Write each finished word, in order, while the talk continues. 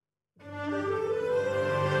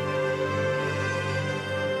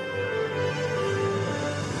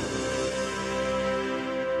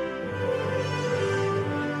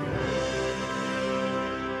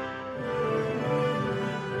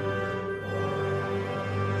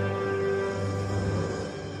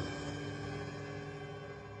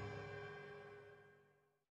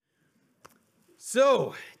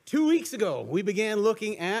So, 2 weeks ago, we began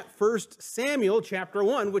looking at 1 Samuel chapter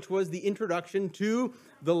 1, which was the introduction to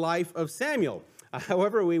the life of Samuel.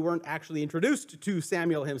 However, we weren't actually introduced to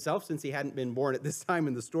Samuel himself since he hadn't been born at this time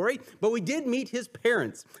in the story, but we did meet his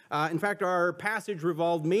parents. In fact, our passage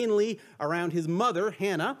revolved mainly around his mother,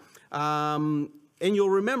 Hannah. And you'll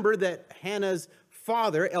remember that Hannah's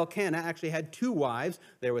father, Elkanah, actually had two wives.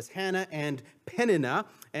 There was Hannah and Peninnah.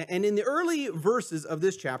 And in the early verses of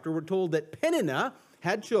this chapter, we're told that Peninnah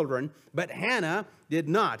had children, but Hannah did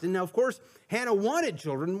not. And now, of course, Hannah wanted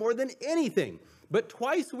children more than anything. But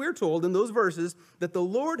twice we're told in those verses that the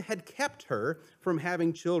Lord had kept her from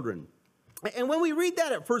having children. And when we read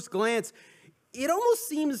that at first glance, it almost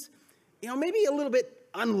seems, maybe a little bit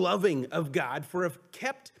unloving of God for have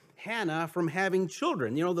kept Hannah from having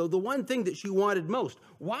children, the one thing that she wanted most.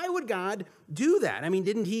 Why would God do that? I mean,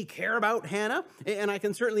 didn't he care about Hannah? And I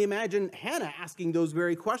can certainly imagine Hannah asking those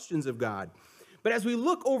very questions of God. But as we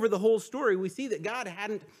look over the whole story, we see that God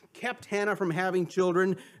hadn't kept Hannah from having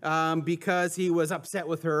children because he was upset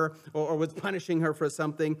with her or was punishing her for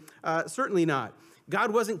something. Certainly not.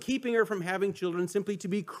 God wasn't keeping her from having children simply to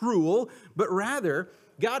be cruel, but rather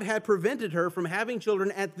God had prevented her from having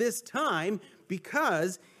children at this time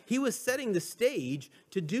because he was setting the stage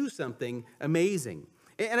to do something amazing.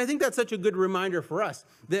 And I think that's such a good reminder for us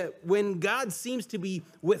that when God seems to be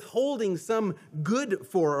withholding some good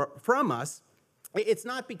from us, it's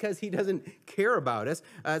not because he doesn't care about us.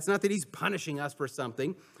 It's not that he's punishing us for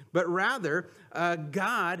something, but rather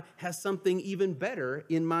God has something even better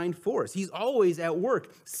in mind for us. He's always at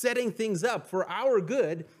work setting things up for our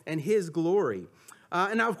good and his glory.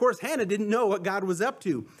 And now, of course, Hannah didn't know what God was up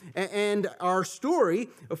to. And our story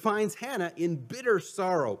finds Hannah in bitter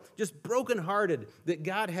sorrow, just brokenhearted that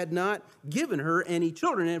God had not given her any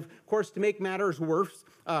children. And, of course, to make matters worse,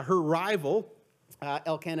 her rival,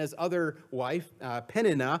 Elkanah's other wife,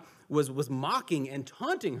 Peninnah, was mocking and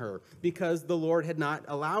taunting her because the Lord had not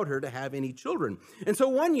allowed her to have any children. And so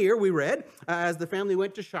one year we read, as the family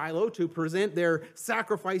went to Shiloh to present their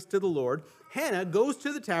sacrifice to the Lord, Hannah goes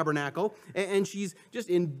to the tabernacle and she's just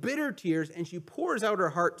in bitter tears and she pours out her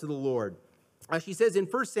heart to the Lord. She says in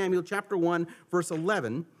 1 Samuel chapter 1, verse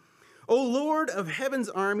 11, "O Lord of heaven's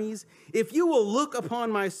armies, if you will look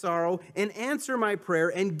upon my sorrow and answer my prayer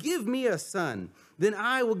and give me a son, then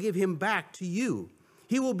I will give him back to you.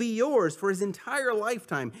 He will be yours for his entire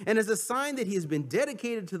lifetime, and as a sign that he has been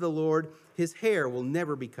dedicated to the Lord, his hair will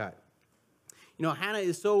never be cut." Hannah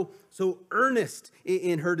is so earnest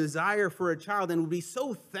in her desire for a child and would be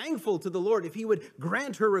so thankful to the Lord if he would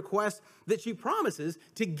grant her request that she promises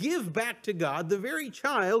to give back to God the very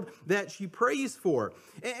child that she prays for.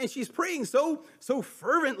 And she's praying so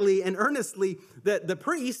fervently and earnestly that the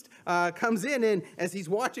priest comes in, and as he's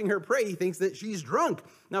watching her pray, he thinks that she's drunk.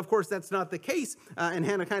 Now, of course, that's not the case, and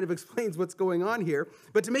Hannah kind of explains what's going on here.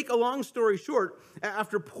 But to make a long story short,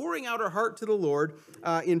 after pouring out her heart to the Lord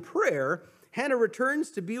in prayer, Hannah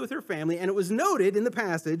returns to be with her family, and it was noted in the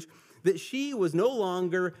passage that she was no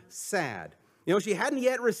longer sad. She hadn't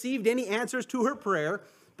yet received any answers to her prayer,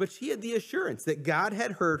 but she had the assurance that God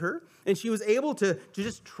had heard her, and she was able to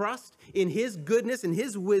just trust in his goodness and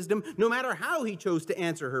his wisdom, no matter how he chose to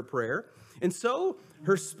answer her prayer. And so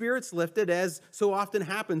her spirits lifted, as so often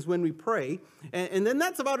happens when we pray. And then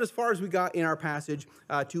that's about as far as we got in our passage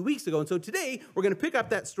 2 weeks ago. And so today we're going to pick up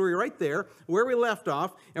that story right there where we left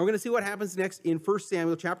off. And we're going to see what happens next in 1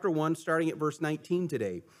 Samuel chapter 1, starting at verse 19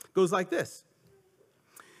 today. It goes like this.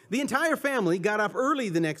 "The entire family got up early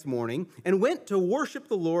the next morning and went to worship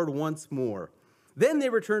the Lord once more. Then they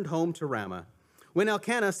returned home to Ramah. When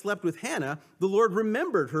Elkanah slept with Hannah, the Lord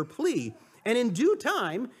remembered her plea, and in due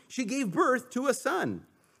time she gave birth to a son.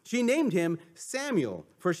 She named him Samuel,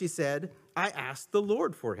 for she said, 'I asked the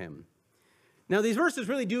Lord for him.'" Now, these verses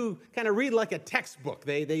really do kind of read like a textbook.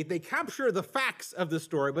 They capture the facts of the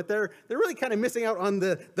story, but they're really kind of missing out on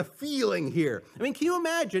the feeling here. I mean, can you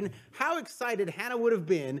imagine how excited Hannah would have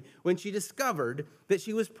been when she discovered that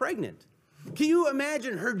she was pregnant? Can you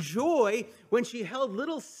imagine her joy when she held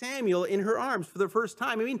little Samuel in her arms for the first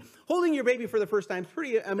time? I mean, holding your baby for the first time is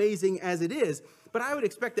pretty amazing as it is, but I would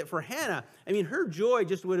expect that for Hannah, her joy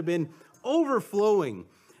just would have been overflowing.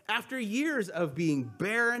 After years of being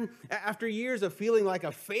barren, after years of feeling like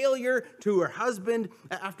a failure to her husband,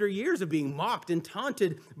 after years of being mocked and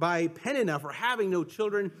taunted by Peninnah for having no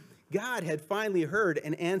children, God had finally heard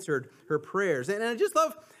and answered her prayers. And I just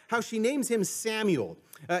love how she names him Samuel.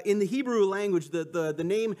 In the Hebrew language, the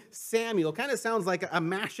name Samuel kind of sounds like a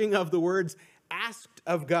mashing of the words asked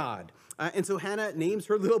of God. And so Hannah names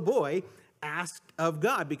her little boy asked of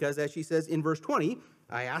God because, as she says in verse 20,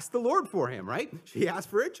 I asked the Lord for him, right? She asked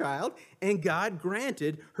for a child, and God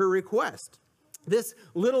granted her request. This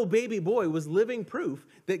little baby boy was living proof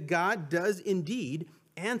that God does indeed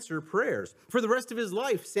answer prayers. For the rest of his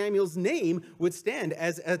life, Samuel's name would stand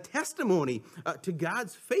as a testimony to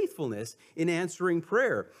God's faithfulness in answering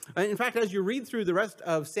prayer. In fact, as you read through the rest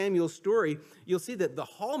of Samuel's story, you'll see that the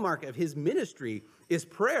hallmark of his ministry is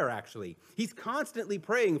prayer, actually. He's constantly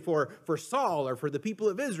praying for Saul or for the people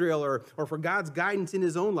of Israel or for God's guidance in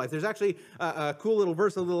his own life. There's actually a cool little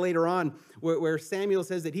verse a little later on where Samuel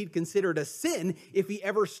says that he'd consider it a sin if he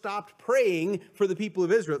ever stopped praying for the people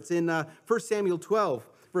of Israel. It's in 1 Samuel 12,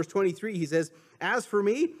 verse 23. He says, "As for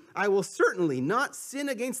me, I will certainly not sin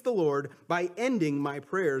against the Lord by ending my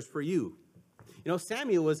prayers for you." You know,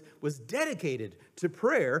 Samuel was dedicated to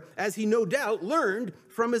prayer, as he no doubt learned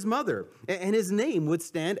from his mother. And his name would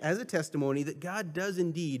stand as a testimony that God does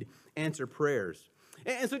indeed answer prayers.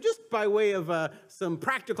 And so just by way of some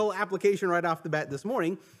practical application right off the bat this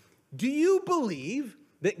morning, do you believe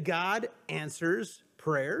that God answers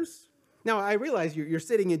prayers? Now, I realize you're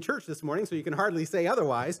sitting in church this morning, so you can hardly say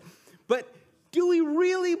otherwise. But do we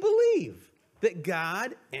really believe that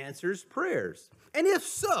God answers prayers? And if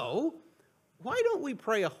so, why don't we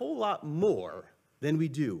pray a whole lot more than we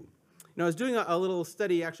do? You know, I was doing a little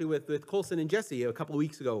study actually with Colson and Jesse a couple of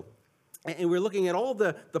weeks ago, and we're looking at all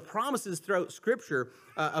the promises throughout Scripture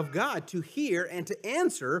of God to hear and to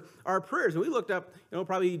answer our prayers. And we looked up,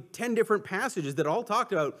 probably 10 different passages that all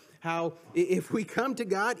talked about how if we come to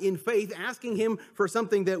God in faith, asking him for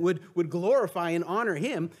something that would glorify and honor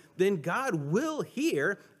him, then God will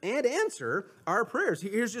hear and answer our prayers.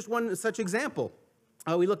 Here's just one such example.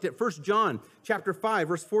 We looked at 1 John chapter 5,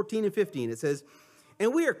 verse 14 and 15. It says,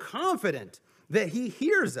 "And we are confident that he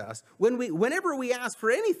hears us whenever we ask for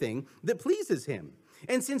anything that pleases him.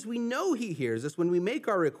 And since we know he hears us when we make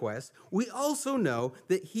our requests, we also know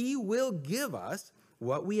that he will give us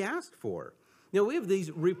what we ask for." Now, we have these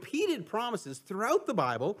repeated promises throughout the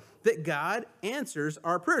Bible that God answers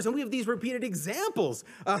our prayers. And we have these repeated examples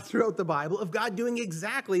throughout the Bible of God doing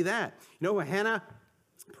exactly that. Hannah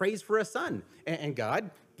prays for a son, and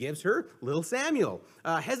God gives her little Samuel.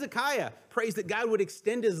 Hezekiah prays that God would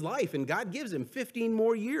extend his life, and God gives him 15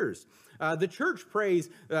 more years. The church prays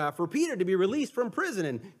for Peter to be released from prison,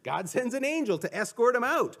 and God sends an angel to escort him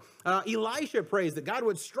out. Elisha prays that God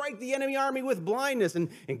would strike the enemy army with blindness, and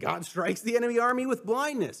God strikes the enemy army with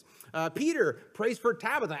blindness. Peter prays for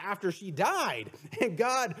Tabitha after she died, and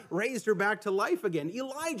God raised her back to life again.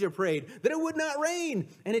 Elijah prayed that it would not rain,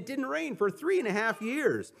 and it didn't rain for 3.5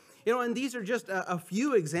 years. And these are just a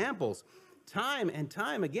few examples. Time and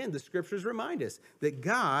time again, the Scriptures remind us that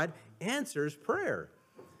God answers prayer.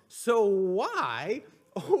 So why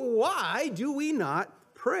do we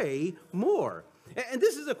not pray more? And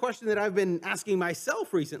this is a question that I've been asking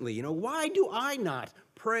myself recently. Why do I not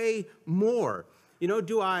pray more?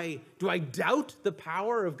 Do I doubt the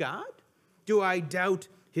power of God? Do I doubt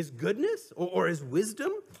his goodness or his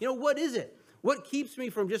wisdom? What is it? What keeps me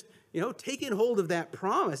from just, taking hold of that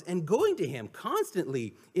promise and going to him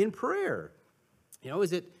constantly in prayer?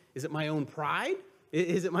 Is it my own pride?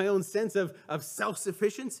 Is it my own sense of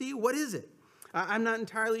self-sufficiency? What is it? I'm not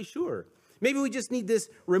entirely sure. Maybe we just need this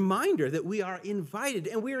reminder that we are invited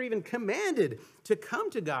and we are even commanded to come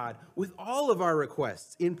to God with all of our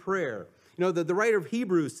requests in prayer. The writer of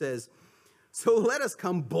Hebrews says, "So let us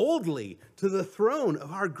come boldly to the throne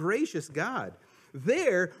of our gracious God.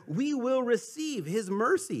 There we will receive his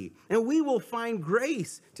mercy, and we will find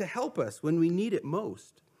grace to help us when we need it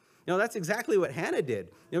most." That's exactly what Hannah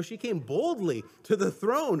did. She came boldly to the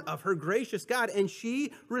throne of her gracious God, and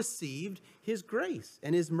she received his grace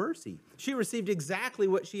and his mercy. She received exactly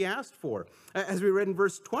what she asked for. As we read in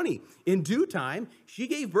verse 20, in due time, she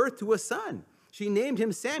gave birth to a son. She named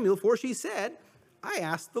him Samuel, for she said, "I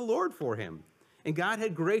asked the Lord for him." And God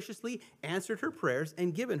had graciously answered her prayers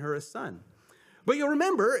and given her a son. But you'll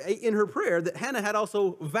remember in her prayer that Hannah had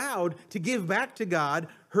also vowed to give back to God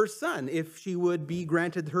her son if she would be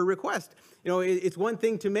granted her request. It's one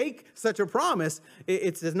thing to make such a promise.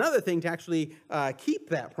 It's another thing to actually keep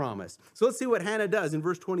that promise. So let's see what Hannah does in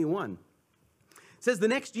verse 21. It says, "The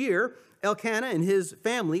next year, Elkanah and his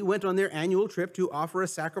family went on their annual trip to offer a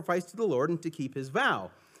sacrifice to the Lord and to keep his vow.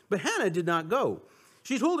 But Hannah did not go.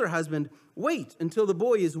 She told her husband, 'Wait until the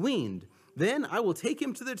boy is weaned. Then I will take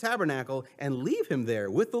him to the tabernacle and leave him there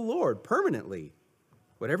with the Lord permanently.'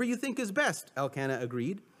 'Whatever you think is best,' Elkanah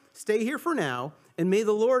agreed. 'Stay here for now, and may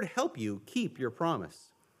the Lord help you keep your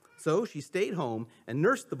promise.' So she stayed home and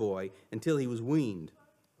nursed the boy until he was weaned."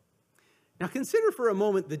 Now consider for a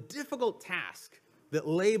moment the difficult task that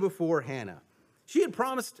lay before Hannah. She had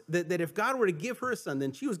promised that if God were to give her a son,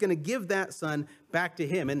 then she was going to give that son back to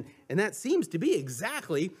him. And that seems to be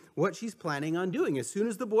exactly what she's planning on doing. As soon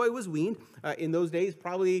as the boy was weaned, in those days,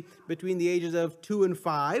 probably between the ages of 2 and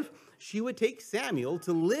 5, she would take Samuel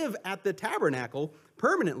to live at the tabernacle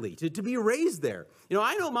permanently, to be raised there. You know,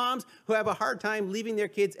 I know moms who have a hard time leaving their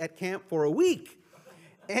kids at camp for a week.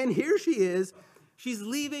 And here she is. She's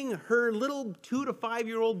leaving her little 2 to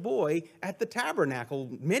 5-year-old boy at the tabernacle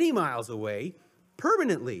many miles away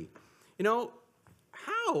permanently. You know,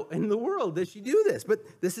 how in the world does she do this? But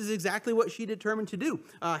this is exactly what she determined to do.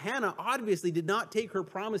 Hannah obviously did not take her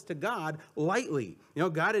promise to God lightly. You know,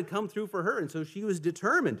 God had come through for her, and so she was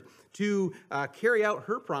determined to carry out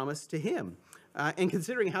her promise to him. And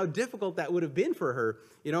considering how difficult that would have been for her,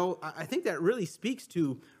 you know, I think that really speaks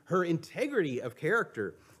to her integrity of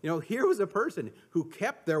character. You know, here was a person who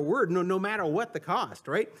kept their word no matter what the cost,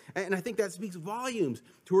 right? And I think that speaks volumes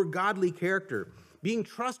to her godly character. Being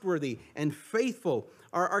trustworthy and faithful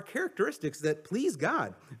are characteristics that please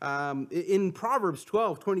God. In Proverbs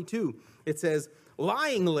 12:22, it says,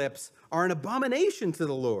 lying lips are an abomination to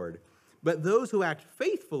the Lord, but those who act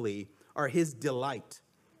faithfully are his delight.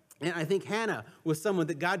 And I think Hannah was someone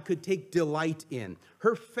that God could take delight in.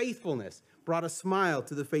 Her faithfulness brought a smile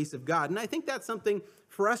to the face of God. And I think that's something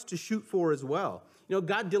for us to shoot for as well. You know,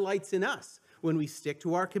 God delights in us when we stick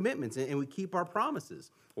to our commitments and we keep our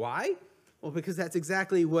promises. Why? Well, because that's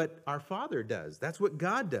exactly what our Father does. That's what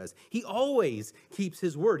God does. He always keeps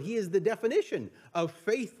his word. He is the definition of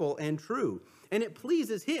faithful and true. And it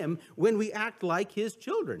pleases him when we act like his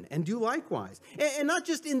children and do likewise. And not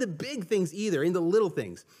just in the big things either, in the little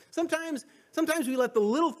things. Sometimes we let the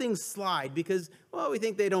little things slide because, well, we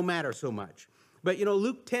think they don't matter so much. But, you know,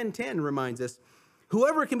 Luke 10:10 reminds us,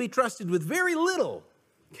 whoever can be trusted with very little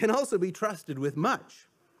can also be trusted with much.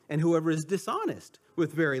 And whoever is dishonest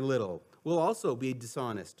with very little will also be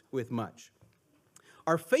dishonest with much.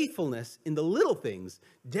 Our faithfulness in the little things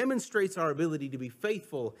demonstrates our ability to be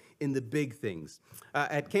faithful in the big things.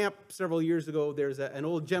 At camp several years ago, there's an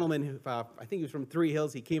old gentleman who, I think he was from Three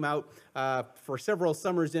Hills. He came out for several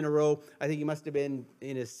summers in a row. I think he must have been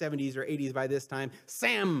in his 70s or 80s by this time.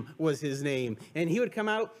 Sam was his name. And he would come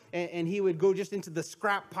out and he would go just into the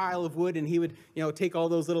scrap pile of wood and he would, you know, take all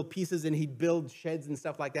those little pieces and he'd build sheds and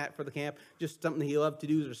stuff like that for the camp. Just something he loved to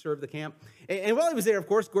do to serve the camp. And while he was there, of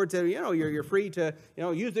course, Gord said, you know, you're free to, you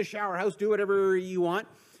know, use the shower house, do whatever you want.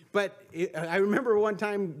 But I remember one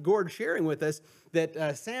time Gord sharing with us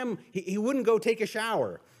that Sam, he wouldn't go take a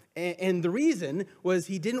shower. And the reason was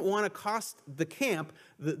he didn't want to cost the camp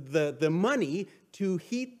the money to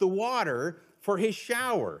heat the water for his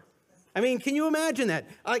shower. I mean, can you imagine that?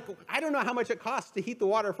 Like, I don't know how much it costs to heat the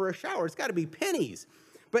water for a shower. It's got to be pennies.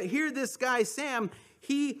 But here this guy, Sam,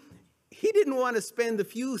 he didn't want to spend the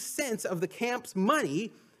few cents of the camp's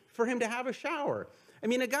money for him to have a shower. I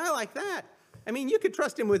mean, a guy like that, I mean, you could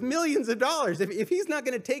trust him with millions of dollars. If he's not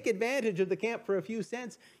going to take advantage of the camp for a few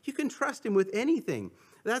cents, you can trust him with anything.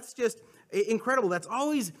 That's just incredible. That's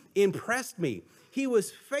always impressed me. He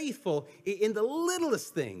was faithful in the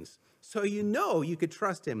littlest things, so you know you could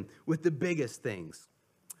trust him with the biggest things.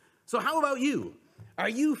 So how about you? Are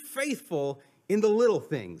you faithful in the little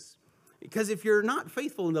things? Because if you're not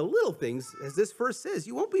faithful in the little things, as this verse says,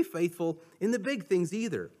 you won't be faithful in the big things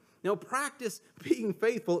either. Now, practice being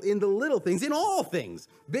faithful in the little things, in all things,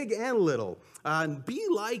 big and little. Be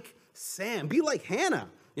like Sam. Be like Hannah.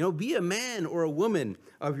 You know, be a man or a woman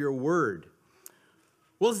of your word.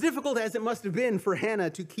 Well, as difficult as it must have been for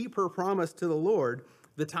Hannah to keep her promise to the Lord,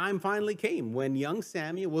 the time finally came when young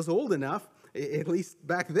Samuel was old enough, at least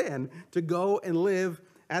back then, to go and live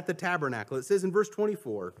at the tabernacle. It says in verse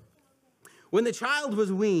 24, when the child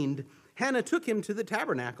was weaned, Hannah took him to the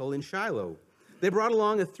tabernacle in Shiloh. They brought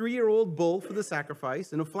along a 3-year-old bull for the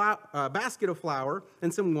sacrifice and a basket of flour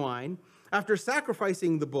and some wine. After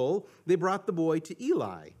sacrificing the bull, they brought the boy to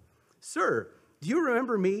Eli. Sir, do you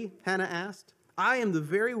remember me? Hannah asked. I am the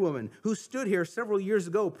very woman who stood here several years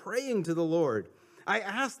ago praying to the Lord. I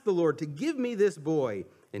asked the Lord to give me this boy,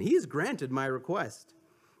 and he has granted my request.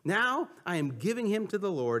 Now I am giving him to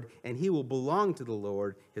the Lord, and he will belong to the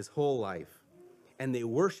Lord his whole life. And they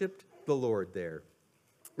worshiped the Lord there.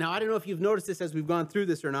 Now, I don't know if you've noticed this as we've gone through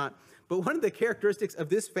this or not, but one of the characteristics of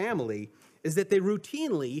this family is that they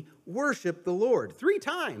routinely worship the Lord. 3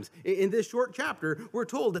 times in this short chapter, we're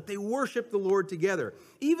told that they worship the Lord together.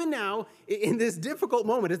 Even now, in this difficult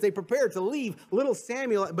moment, as they prepare to leave little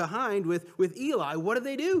Samuel behind with Eli, what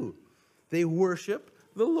do? They worship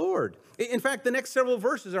the Lord. In fact, the next several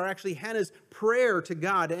verses are actually Hannah's prayer to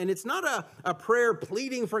God. And it's not a prayer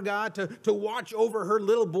pleading for God to watch over her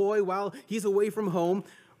little boy while he's away from home.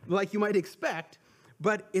 like you might expect,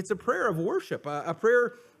 but it's a prayer of worship, a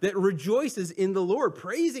prayer that rejoices in the Lord,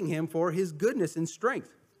 praising him for his goodness and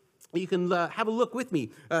strength. You can have a look with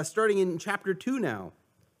me, starting in chapter 2 now.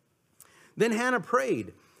 Then Hannah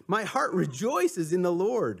prayed, "My heart rejoices in the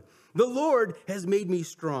Lord. The Lord has made me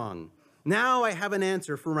strong. Now I have an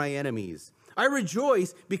answer for my enemies. I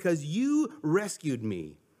rejoice because you rescued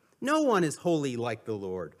me. No one is holy like the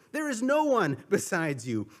Lord. There is no one besides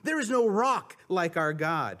you. There is no rock like our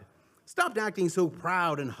God. Stop acting so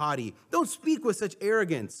proud and haughty. Don't speak with such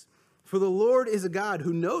arrogance. For the Lord is a God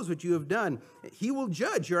who knows what you have done. He will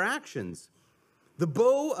judge your actions. The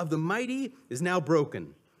bow of the mighty is now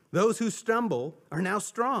broken. Those who stumble are now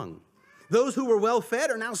strong. Those who were well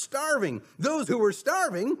fed are now starving. Those who were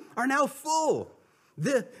starving are now full.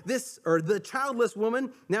 The childless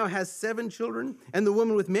woman now has 7 children, and the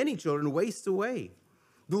woman with many children wastes away.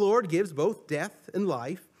 The Lord gives both death and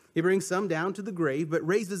life. He brings some down to the grave, but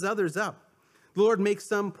raises others up. The Lord makes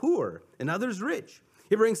some poor and others rich.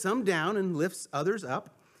 He brings some down and lifts others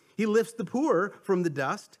up. He lifts the poor from the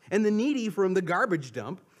dust and the needy from the garbage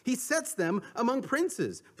dump. He sets them among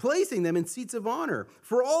princes, placing them in seats of honor.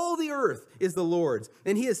 For all the earth is the Lord's,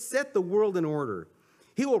 and he has set the world in order.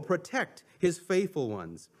 He will protect his faithful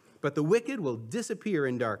ones, but the wicked will disappear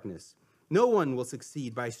in darkness. No one will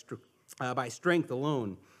succeed by strength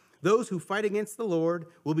alone. Those who fight against the Lord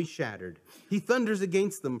will be shattered. He thunders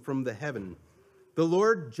against them from the heaven. The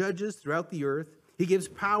Lord judges throughout the earth. He gives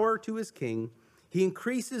power to his king. He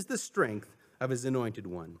increases the strength of his anointed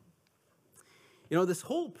one. You know, this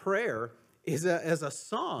whole prayer is a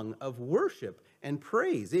song of worship and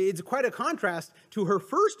praise. It's quite a contrast to her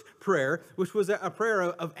first prayer, which was a prayer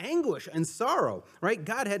of anguish and sorrow, right?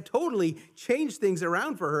 God had totally changed things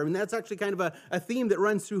around for her, and that's actually kind of a theme that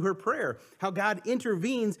runs through her prayer, how God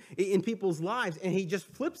intervenes in people's lives, and he just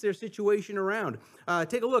flips their situation around.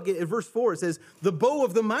 Take a look at verse 4. It says, "The bow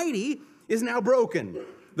of the mighty is now broken.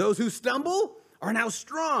 Those who stumble are now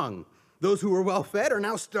strong. Those who were well-fed are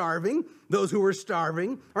now starving. Those who were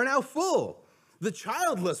starving are now full. The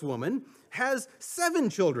childless woman has 7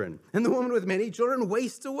 children, and the woman with many children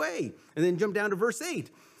wastes away." And then jump down to verse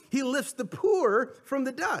 8. "He lifts the poor from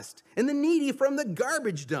the dust and the needy from the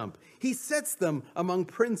garbage dump. He sets them among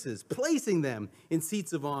princes, placing them in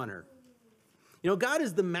seats of honor." You know, God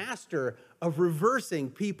is the master of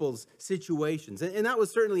reversing people's situations. And that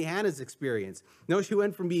was certainly Hannah's experience. You know, she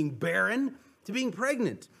went from being barren to being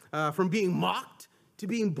pregnant, from being mocked to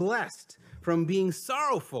being blessed, from being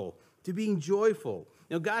sorrowful to being joyful.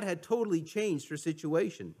 You know, God had totally changed her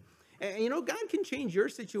situation. And, you know, God can change your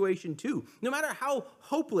situation too, no matter how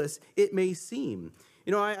hopeless it may seem.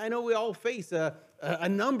 You know, I know we all face a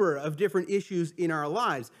number of different issues in our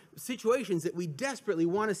lives, situations that we desperately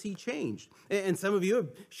want to see changed. And some of you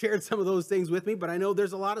have shared some of those things with me, but I know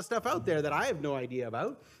there's a lot of stuff out there that I have no idea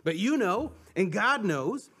about. But you know, and God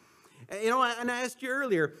knows. You know, and I asked you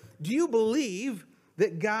earlier, do you believe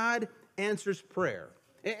that God answers prayer?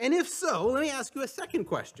 And if so, let me ask you a second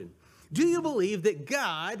question. Do you believe that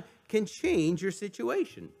God can change your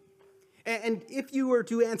situation? And if you were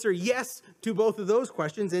to answer yes to both of those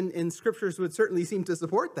questions, and scriptures would certainly seem to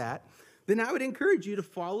support that, then I would encourage you to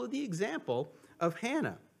follow the example of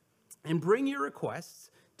Hannah and bring your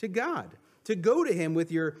requests to God, to go to him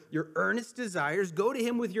with your earnest desires, go to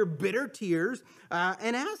him with your bitter tears,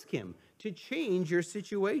 and ask him to change your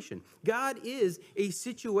situation. God is a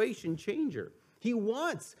situation changer. He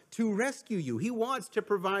wants to rescue you. He wants to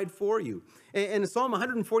provide for you. And Psalm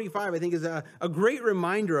 145, I think, is a great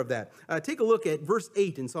reminder of that. Take a look at verse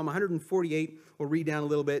 8 in Psalm 148. We'll read down a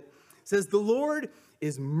little bit. It says, "The Lord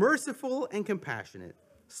is merciful and compassionate,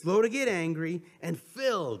 slow to get angry, and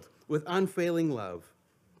filled with unfailing love.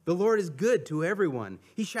 The Lord is good to everyone.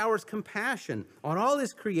 He showers compassion on all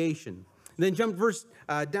his creation." And then jump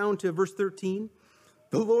down to verse 13.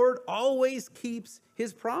 "The Lord always keeps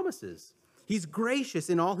his promises. He's gracious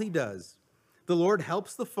in all he does. The Lord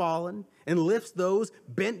helps the fallen and lifts those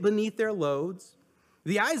bent beneath their loads.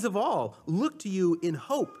 The eyes of all look to you in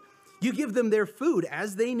hope. You give them their food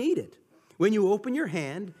as they need it. When you open your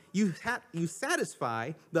hand, you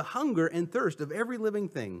satisfy the hunger and thirst of every living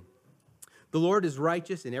thing. The Lord is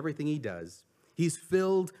righteous in everything he does. He's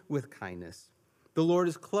filled with kindness. The Lord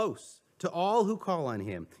is close to all who call on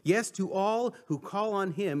him. Yes, to all who call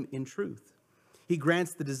on him in truth. He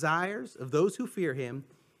grants the desires of those who fear him,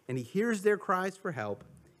 and he hears their cries for help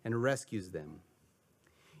and rescues them."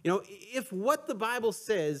 You know, if what the Bible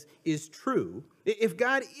says is true, if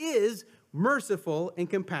God is merciful and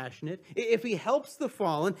compassionate, if he helps the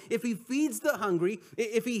fallen, if he feeds the hungry,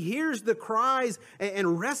 if he hears the cries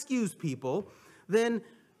and rescues people, then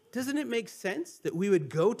doesn't it make sense that we would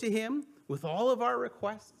go to him with all of our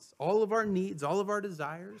requests, all of our needs, all of our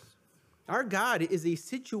desires? Our God is a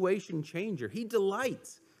situation changer. He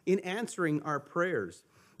delights in answering our prayers.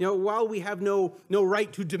 While we have no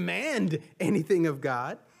right to demand anything of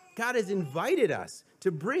God, God has invited us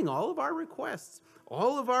to bring all of our requests,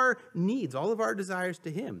 all of our needs, all of our desires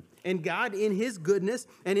to him. And God, in his goodness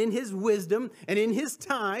and in his wisdom and in his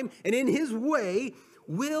time and in his way,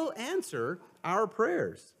 will answer our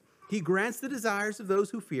prayers. He grants the desires of those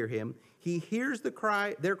who fear him. He hears their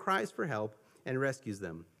cries for help and rescues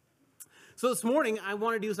them. So this morning, I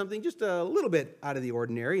want to do something just a little bit out of the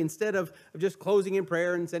ordinary. Instead of just closing in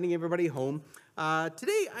prayer and sending everybody home,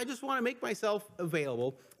 today I just want to make myself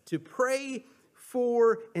available to pray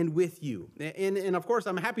for and with you. And of course,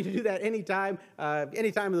 I'm happy to do that anytime of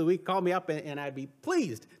the week. Call me up and I'd be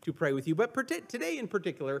pleased to pray with you. But today in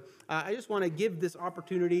particular, I just want to give this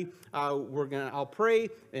opportunity. I'll pray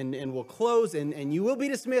and we'll close and you will be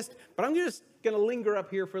dismissed. But I'm just going to linger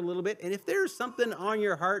up here for a little bit. And if there's something on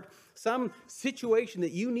your heart, some situation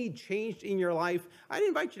that you need changed in your life, I'd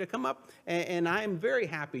invite you to come up and I am very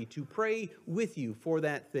happy to pray with you for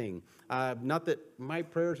that thing. Not that my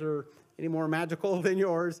prayers are any more magical than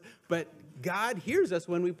yours, but God hears us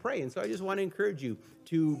when we pray. And so I just want to encourage you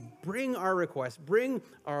to bring our requests, bring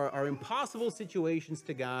our impossible situations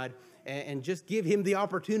to God, and just give him the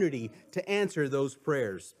opportunity to answer those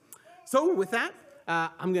prayers. So with that,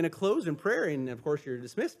 I'm going to close in prayer, and of course you're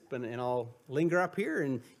dismissed, and I'll linger up here,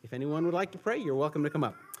 and if anyone would like to pray, you're welcome to come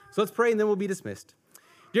up. So let's pray, and then we'll be dismissed.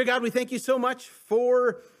 Dear God, we thank you so much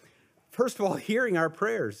for, first of all, hearing our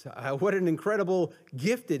prayers. What an incredible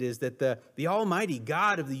gift it is that the Almighty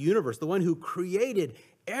God of the universe, the one who created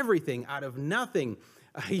everything out of nothing,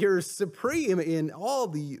 you're supreme in all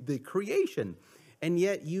the creation, and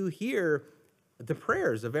yet you hear the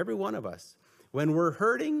prayers of every one of us. When we're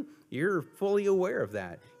hurting, you're fully aware of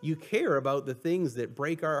that. You care about the things that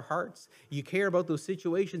break our hearts. You care about those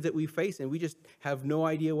situations that we face, and we just have no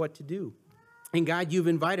idea what to do. And God, you've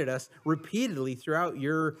invited us repeatedly throughout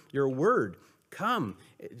your word. Come,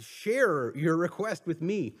 share your request with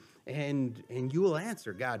me, and you will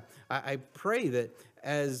answer. God, I pray that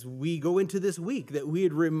as we go into this week, that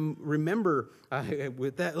we'd remember,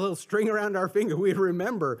 with that little string around our finger, we'd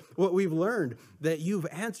remember what we've learned, that you've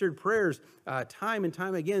answered prayers time and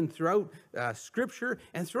time again throughout Scripture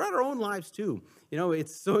and throughout our own lives too.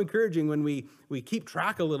 It's so encouraging when we keep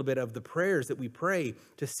track a little bit of the prayers that we pray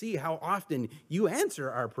to see how often you answer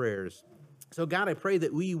our prayers. So God, I pray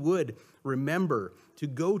that we would remember to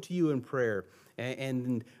go to you in prayer.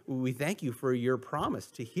 And we thank you for your promise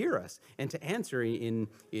to hear us and to answer in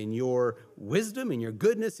your wisdom, in your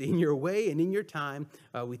goodness, in your way, and in your time.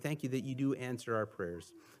 We thank you that you do answer our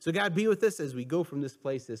prayers. So God, be with us as we go from this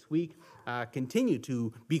place this week. Continue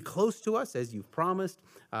to be close to us as you've promised,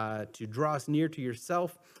 to draw us near to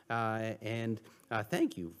yourself. And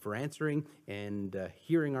thank you for answering and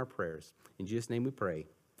hearing our prayers. In Jesus' name we pray.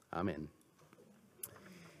 Amen.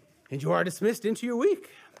 And you are dismissed into your week.